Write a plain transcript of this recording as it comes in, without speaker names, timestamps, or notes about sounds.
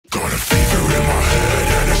Got a fever in my head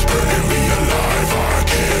and it's burning me alive. I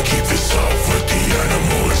can't keep this up with the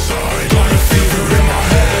animal inside. Got a fever in my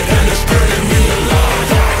head and it's burning me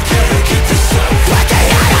alive. I can't keep this up with the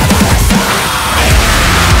animal inside.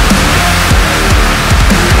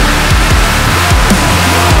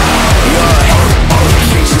 All the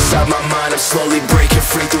cage inside my mind, I'm slowly breaking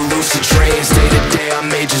free through lucid dreams. Day to day I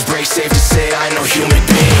may just break, safe to say I know human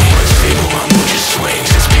being. Unstable, my mood just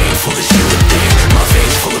swings, as painful as you would think. My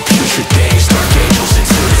veins full of putrid things, dark angels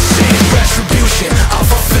into the sin. Retribution, I'll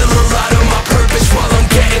fulfill a lot of my purpose while I'm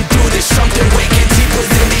getting through this. Something waking deep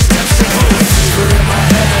within these depths of ruin. Fever in my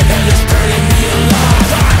head and it's burning me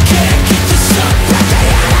alive. I can't keep this up, like the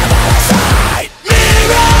animal inside.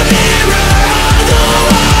 Mirror, mirror on the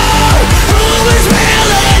wall, who is real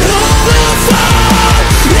and who will fall?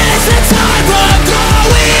 Is the time we're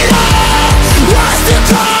going on? What's the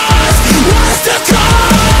cause? What's the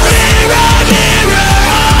cause? Mirror, mirror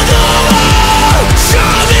on the wall,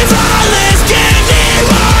 show me violence, give me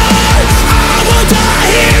war. I will die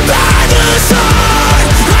here by the sun.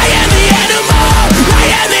 I am the animal, I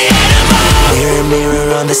am the animal. Mirror, mirror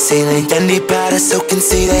on the ceiling, bend me bad, so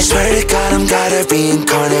conceited. Swear to God I'm gotta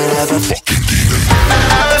reincarnate of a fucking demon.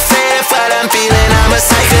 I'm afraid of what I'm feeling, I'm a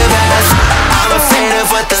psychopath. I'm afraid of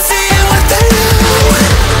what they'll see and what they do.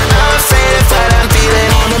 I'm afraid of what I'm feeling,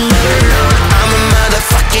 I'm a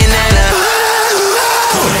motherfucking animal.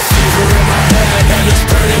 Got a fever in my head and it's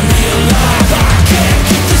burning me alive. I can't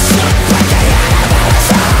keep this up, like the animal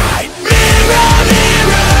inside. Mirror,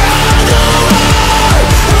 mirror on the wall,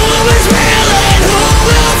 who is real and who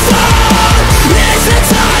will fall? Is the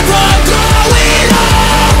time we're going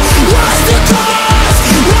on? What's the cause?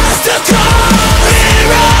 What's the cause?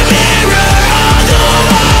 Mirror, mirror on the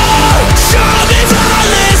wall, show me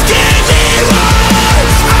violence, give me war.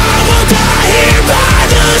 I will die here by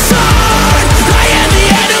the sun. I am the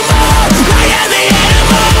animal, I am the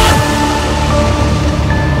animal.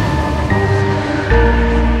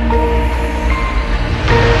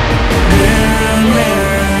 Mirror,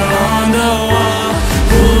 mirror on the wall,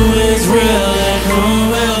 who is real and who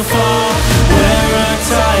will fall? Where a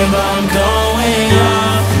time bomb going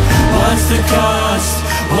off? What's the cost?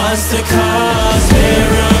 What's the cause?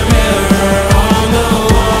 Mirror,